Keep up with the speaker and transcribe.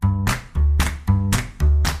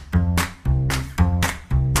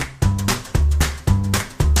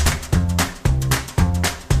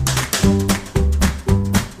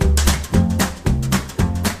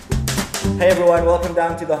everyone, welcome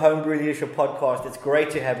down to the Homebrew Leadership Podcast. It's great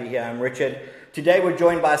to have you here. I'm Richard. Today we're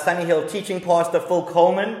joined by Sunny Hill teaching pastor Phil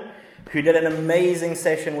Coleman, who did an amazing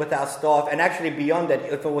session with our staff, and actually beyond that,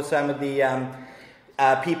 it was some of the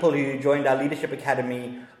people who joined our Leadership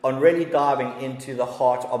Academy on really diving into the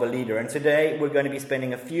heart of a leader. And today we're going to be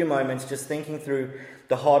spending a few moments just thinking through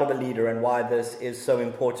the heart of a leader and why this is so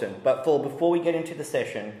important. But Phil, before we get into the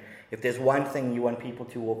session, if there's one thing you want people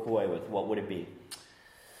to walk away with, what would it be?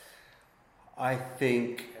 I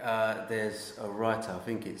think there's a writer, I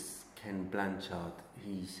think it's Ken Blanchard,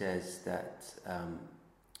 he says that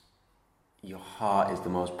your heart is the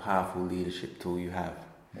most powerful leadership tool you have.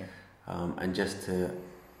 Yeah. And just to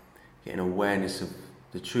get an awareness of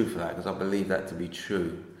the truth of that, because I believe that to be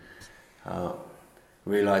true,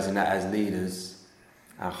 realising that as leaders,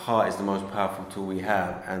 our heart is the most powerful tool we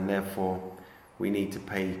have, and therefore we need to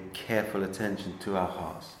pay careful attention to our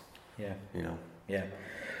hearts. Yeah. You know? Yeah.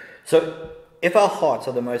 So, if our hearts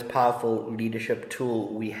are the most powerful leadership tool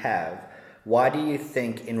we have, why do you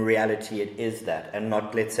think in reality it is that, and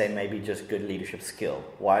not, let's say, maybe just good leadership skill?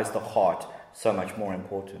 Why is the heart so much more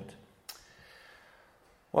important?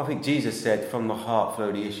 Well, I think Jesus said, from the heart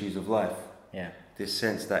flow the issues of life. Yeah. This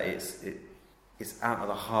sense that it's out of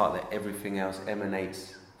the heart that everything else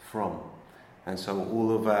emanates from. And so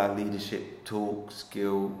all of our leadership talk,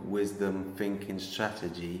 skill, wisdom, thinking,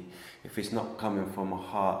 strategy, if it's not coming from a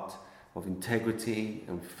heart of integrity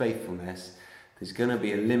and faithfulness, there's going to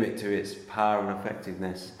be a limit to its power and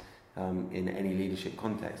effectiveness in any leadership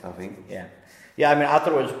context, I think. Yeah. Yeah, I mean, I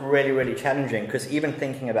thought it was really, really challenging, because even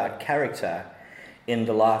thinking about character in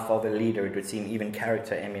the life of a leader, it would seem even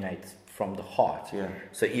character emanates from the heart. Yeah.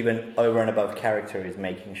 So even over and above character is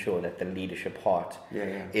making sure that the leadership heart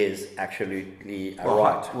is absolutely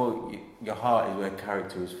right. Well, your heart is where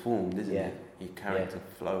character is formed, isn't it? Your character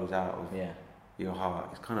flows out of your heart.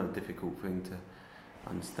 It's kind of a difficult thing to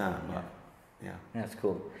understand, but That's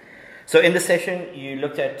cool. So in the session, you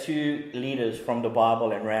looked at two leaders from the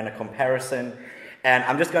Bible and ran a comparison. And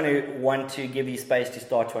I'm just going to want to give you space to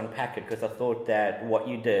start to unpack it, because I thought that what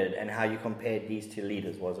you did and how you compared these two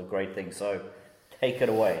leaders was a great thing. So take it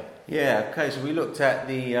away. Yeah, okay, so we looked at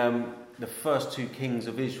the first two kings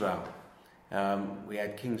of Israel. We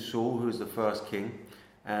had King Saul, who was the first king.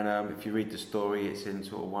 And if you read the story, it's in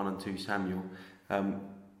sort of 1 and 2 Samuel.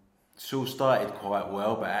 Saul started quite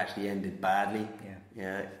well, but actually ended badly.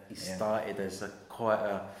 He started as quite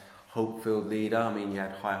a hope-filled leader. I mean, you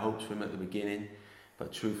had high hopes for him at the beginning,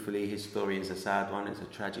 but truthfully, his story is a sad one. It's a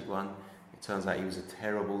tragic one. It turns out he was a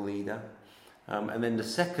terrible leader. And then the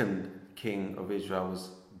second king of Israel was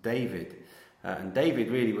David. And David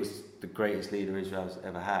really was the greatest leader Israel's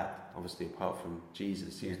ever had. Obviously, apart from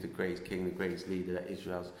Jesus, he was the greatest king, the greatest leader that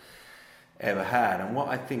Israel's ever had. And what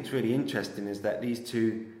I think is really interesting is that these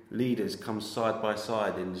two leaders come side by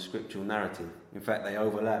side in the scriptural narrative. In fact, they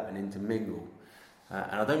overlap and intermingle.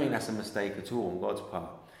 And I don't think that's a mistake at all on God's part.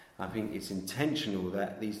 I think it's intentional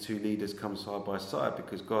that these two leaders come side by side,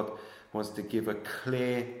 because God wants to give a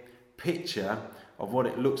clear picture of what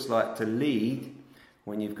it looks like to lead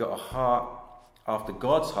when you've got a heart after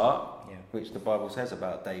God's heart, which the Bible says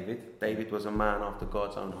about David. David was a man after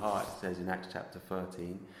God's own heart, it says in Acts chapter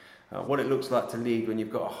 13. What it looks like to lead when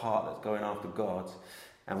you've got a heart that's going after God,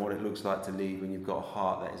 and what it looks like to lead when you've got a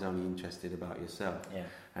heart that is only interested about yourself. Yeah.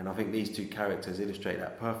 And I think these two characters illustrate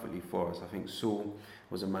that perfectly for us. I think Saul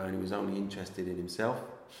was a man who was only interested in himself,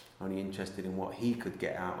 only interested in what he could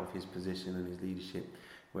get out of his position and his leadership,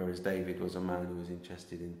 whereas David was a man who was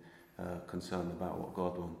interested in, concerned about what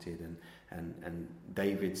God wanted, and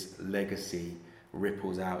David's legacy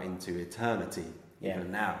ripples out into eternity.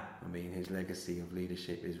 Even now, I mean, his legacy of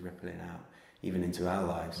leadership is rippling out even into our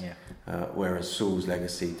lives. Whereas Saul's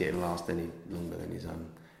legacy didn't last any longer than his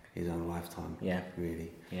own lifetime.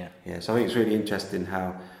 Really. So I think it's really interesting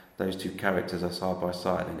how those two characters are side by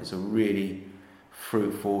side, and it's a really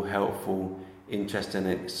fruitful, helpful, interesting,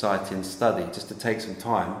 exciting study just to take some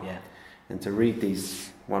time and to read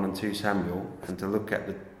these 1 and 2 Samuel, and to look at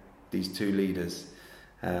these two leaders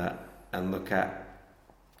and look at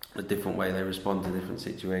the different way they respond to different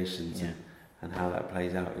situations and how that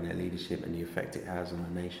plays out in their leadership and the effect it has on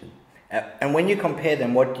a nation. And when you compare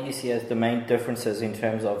them, what do you see as the main differences in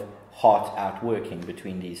terms of heart outworking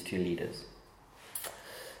between these two leaders?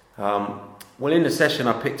 Well, in the session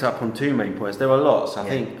I picked up on two main points. There are lots, I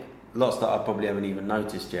think, lots that I probably haven't even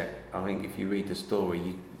noticed yet. I think if you read the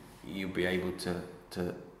story, you'll be able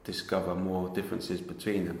to discover more differences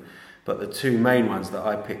between them. But the two main ones that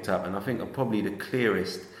I picked up, and I think are probably the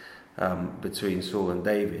clearest between Saul and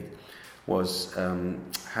David, was,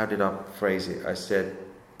 how did I phrase it? I said,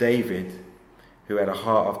 David, who had a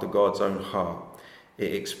heart after God's own heart.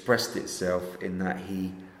 It expressed itself in that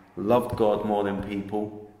he loved God more than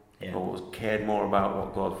people, or cared more about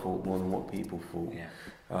what God thought more than what people thought,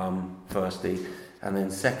 firstly. And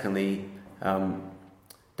then secondly,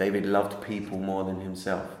 David loved people more than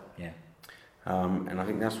himself. And I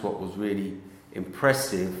think that's what was really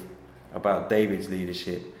impressive about David's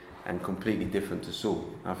leadership and completely different to Saul.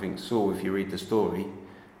 I think Saul, if you read the story,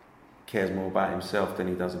 cares more about himself than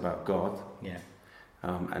he does about God,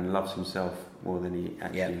 and loves himself more than he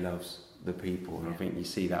actually loves the people. And I think you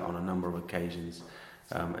see that on a number of occasions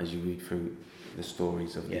as you read through the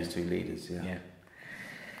stories of these two leaders.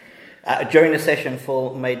 During the session,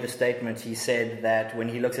 Phil made the statement, he said that when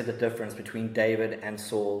he looks at the difference between David and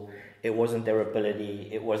Saul, it wasn't their ability,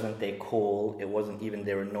 it wasn't their call, it wasn't even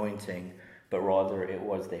their anointing, but rather it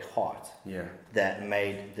was their heart that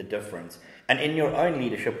made the difference. And in your own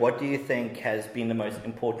leadership, what do you think has been the most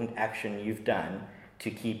important action you've done to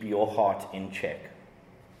keep your heart in check?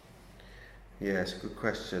 Yeah, it's a good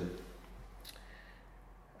question.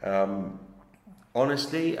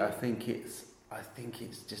 Honestly, I think it's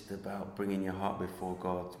just about bringing your heart before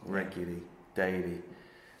God regularly, daily,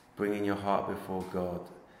 bringing your heart before God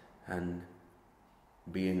and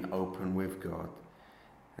being open with God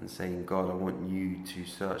and saying, God, I want you to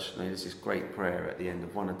search. Now, there's this great prayer at the end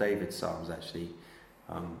of one of David's Psalms, actually.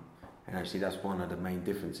 And actually, that's one of the main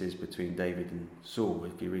differences between David and Saul.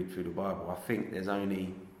 If you read through the Bible, I think there's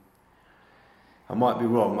only, I might be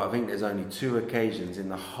wrong, but I think there's only 2 occasions in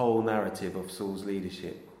the whole narrative of Saul's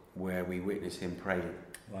leadership where we witness him praying,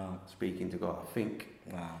 speaking to God, I think.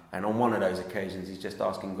 And on one of those occasions, he's just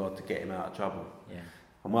asking God to get him out of trouble.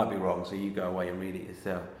 I might be wrong, so you go away and read it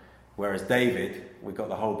yourself. Whereas David, we got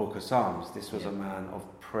the whole book of Psalms. This was a man of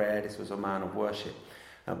prayer, this was a man of worship.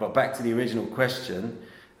 But back to the original question,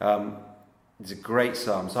 it's a great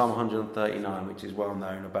psalm, Psalm 139, which is well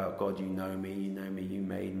known about God. You know me, you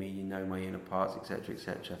made me, you know my inner parts, etc.,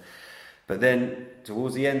 etc. But then,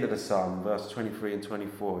 towards the end of the psalm, verse 23 and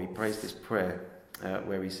 24, he prays this prayer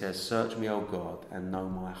where he says, search me, O God, and know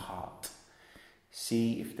my heart.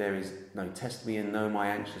 See if there is, test me and know my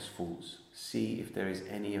anxious thoughts. See if there is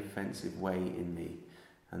any offensive way in me,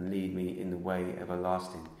 and lead me in the way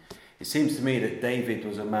everlasting. It seems to me that David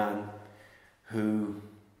was a man who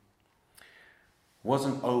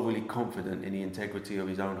wasn't overly confident in the integrity of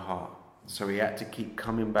his own heart. So he had to keep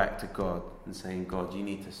coming back to God and saying, God, you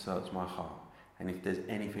need to search my heart. And if there's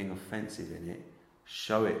anything offensive in it,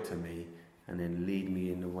 show it to me and then lead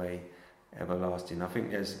me in the way everlasting. I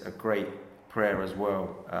think there's a great prayer as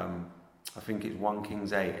well. I think it's 1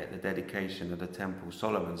 Kings 8 at the dedication of the temple,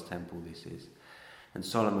 Solomon's temple this is. And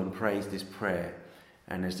Solomon prays this prayer.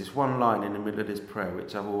 And there's this one line in the middle of this prayer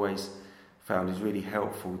which I've always found is really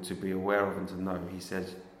helpful to be aware of and to know.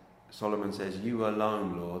 Solomon says, you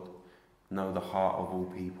alone, Lord, know the heart of all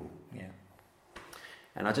people.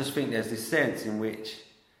 And I just think there's this sense in which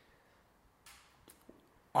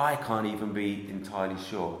I can't even be entirely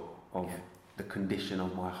sure of the condition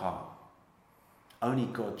of my heart. Only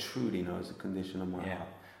God truly knows the condition of my heart.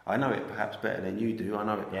 I know it perhaps better than you do. I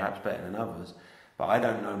know it perhaps better than others. But I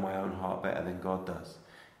don't know my own heart better than God does.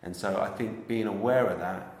 And so I think being aware of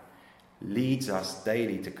that leads us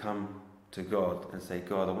daily to come to God and say,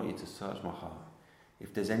 God, I want you to search my heart.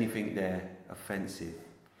 If there's anything there offensive,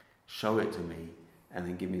 show it to me and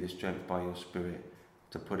then give me the strength by your Spirit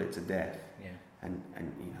to put it to death. And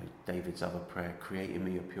David's other prayer, create in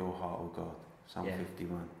me a pure heart, O God. Psalm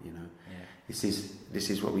 51, This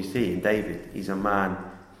is what we see in David. He's a man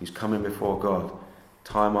who's coming before God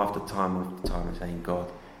time after time after time and saying, God,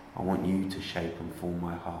 I want you to shape and form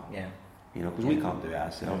my heart. Because we can't do it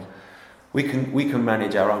ourselves. We can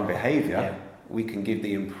manage our own behaviour. We can give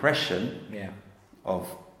the impression of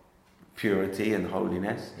purity and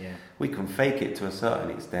holiness. We can fake it to a certain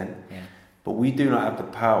extent. But we do not have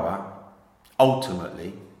the power,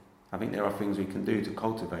 ultimately. I think there are things we can do to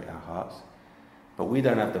cultivate our hearts. But we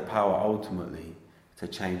don't have the power ultimately to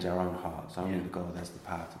change our own hearts. Only God has the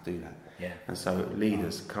power to do that. And so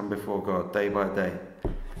leaders, come before God day by day.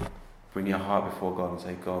 Bring your heart before God and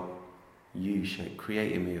say, God, you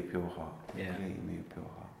create in me a pure heart. Create in me a pure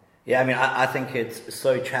heart. I think it's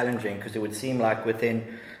so challenging because it would seem like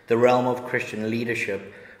within the realm of Christian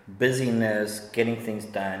leadership, busyness, getting things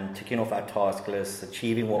done, ticking off our task lists,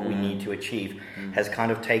 achieving what we need to achieve has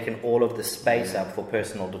kind of taken all of the space up for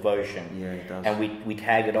personal devotion. It does. And we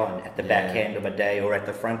tag it on at the back end of a day or at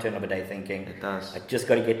the front end of a day thinking, it does. I just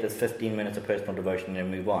got to get this 15 minutes of personal devotion and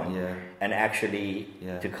move on. And actually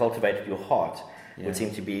to cultivate your heart would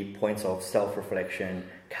seem to be points of self-reflection,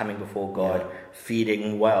 coming before God,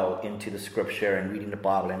 feeding well into the scripture and reading the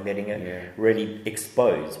Bible and letting it really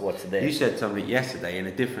expose what's there. You said something yesterday in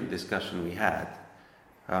a different discussion we had.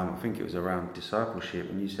 I think it was around discipleship,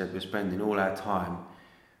 and you said we're spending all our time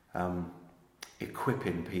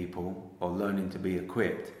equipping people or learning to be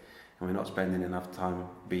equipped, and we're not spending enough time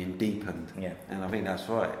being deepened. Yeah. And I think that's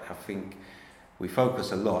right. I think we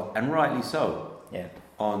focus a lot, and rightly so,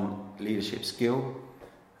 on leadership skill,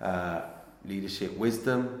 leadership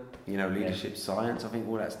wisdom, leadership science. I think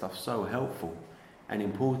all that stuff's so helpful and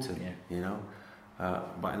important,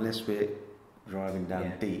 but unless we're driving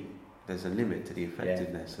down deep, there's a limit to the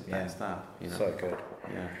effectiveness of that stuff. So good.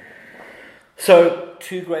 Yeah. So,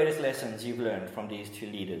 2 greatest lessons you've learned from these 2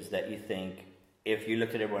 leaders that you think, if you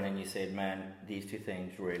looked at everyone and you said, man, these 2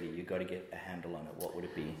 things really, you've got to get a handle on it, what would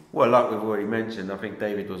it be? Well, like we've already mentioned, I think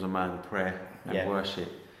David was a man of prayer and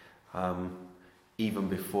worship. Even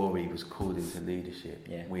before he was called into leadership,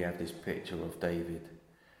 we have this picture of David,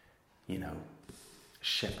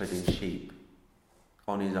 shepherding sheep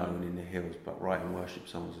on his own in the hills, but writing worship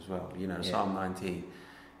songs as well. Psalm 19,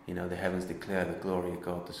 the heavens declare the glory of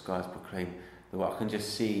God, the skies proclaim. I can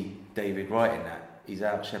just see David writing that. He's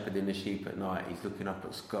out shepherding the sheep at night, he's looking up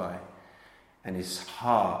at the sky, and his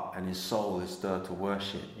heart and his soul is stirred to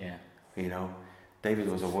worship. David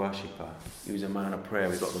was a worshipper. He was a man of prayer.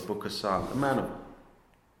 We've got the book of Psalms, a man of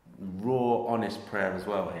raw, honest prayer as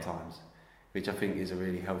well at times, which I think is a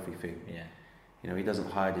really healthy thing. He doesn't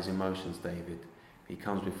hide his emotions, David. He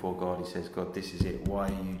comes before God, he says, God, this is it.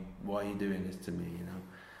 Why are you doing this to me?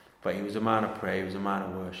 But he was a man of prayer, he was a man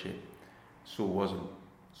of worship. Saul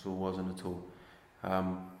wasn't at all.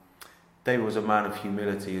 David was a man of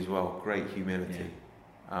humility as well, great humility.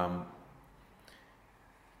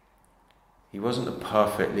 He wasn't a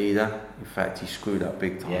perfect leader. In fact, he screwed up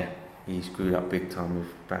big time. He screwed up big time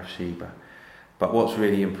with Bathsheba. But what's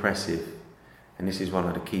really impressive, and this is one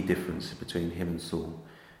of the key differences between him and Saul,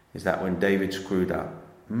 is that when David screwed up,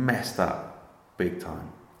 messed up big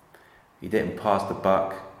time, he didn't pass the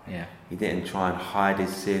buck. He didn't try and hide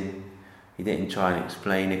his sin. He didn't try and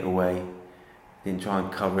explain it away. He didn't try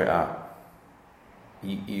and cover it up.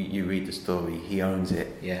 You read the story, he owns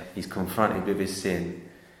it. He's confronted with his sin.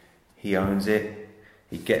 He owns it.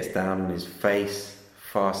 He gets down on his face,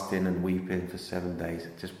 fasting and weeping for 7 days,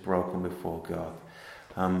 just broken before God.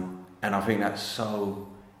 And I think that's so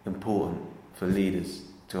important for leaders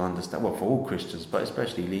to understand, well, for all Christians, but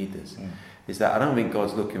especially leaders, is that I don't think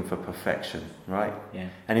God's looking for perfection, right?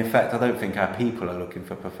 And in fact, I don't think our people are looking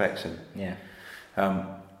for perfection.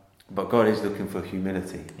 But God is looking for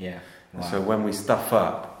humility. And so when we stuff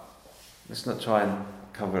up, let's not try and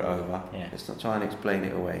cover it over. Let's not try and explain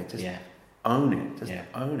it away. Just own it. Just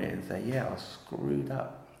own it and say, I screwed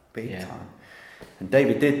up big time. And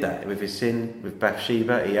David did that with his sin, with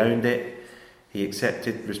Bathsheba. He owned it. He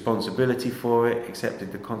accepted responsibility for it,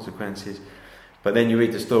 accepted the consequences. But then you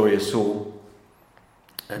read the story of Saul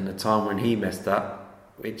and the time when he messed up,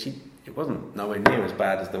 which it wasn't nowhere near as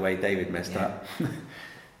bad as the way David messed up.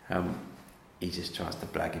 He just tries to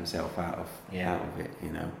blag himself out of it,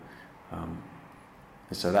 and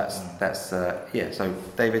so that's so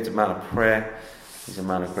David's a man of prayer. He's a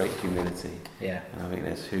man of great humility. And I think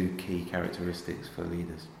there's 2 key characteristics for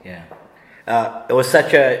leaders. It was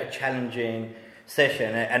such a challenging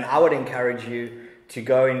session, and I would encourage you to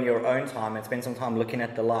go in your own time and spend some time looking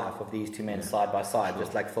at the life of these 2 men side by side,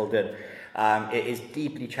 just like Phil did. It is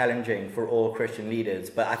deeply challenging for all Christian leaders,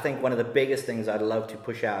 but I think one of the biggest things I'd love to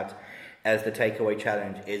push out as the takeaway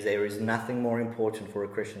challenge is there is nothing more important for a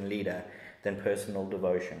Christian leader than personal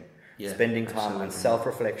devotion. Spending time on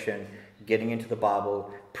self-reflection, getting into the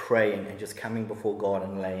Bible, praying, and just coming before God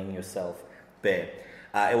and laying yourself bare.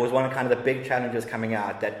 It was one of kind of the big challenges coming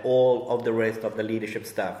out, that all of the rest of the leadership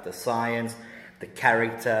stuff, the science, the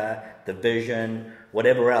character, the vision,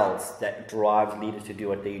 whatever else that drives leaders to do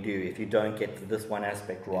what they do, if you don't get this one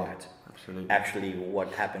aspect right, actually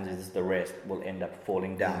what happens is the rest will end up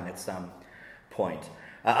falling down at some point.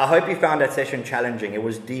 I hope you found that session challenging. It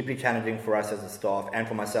was deeply challenging for us as a staff and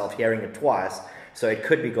for myself hearing it twice. So it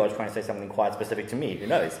could be God trying to say something quite specific to me. Who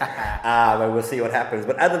knows? But we'll see what happens.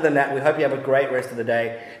 But other than that, we hope you have a great rest of the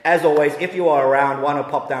day. As always, if you are around, why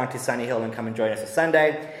not pop down to Sunny Hill and come and join us on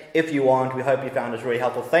Sunday. If you aren't, we hope you found this really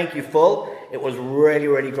helpful. Thank you, Phil. It was really,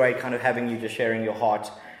 really great kind of having you just sharing your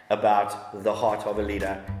heart about the heart of a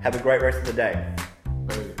leader. Have a great rest of the day.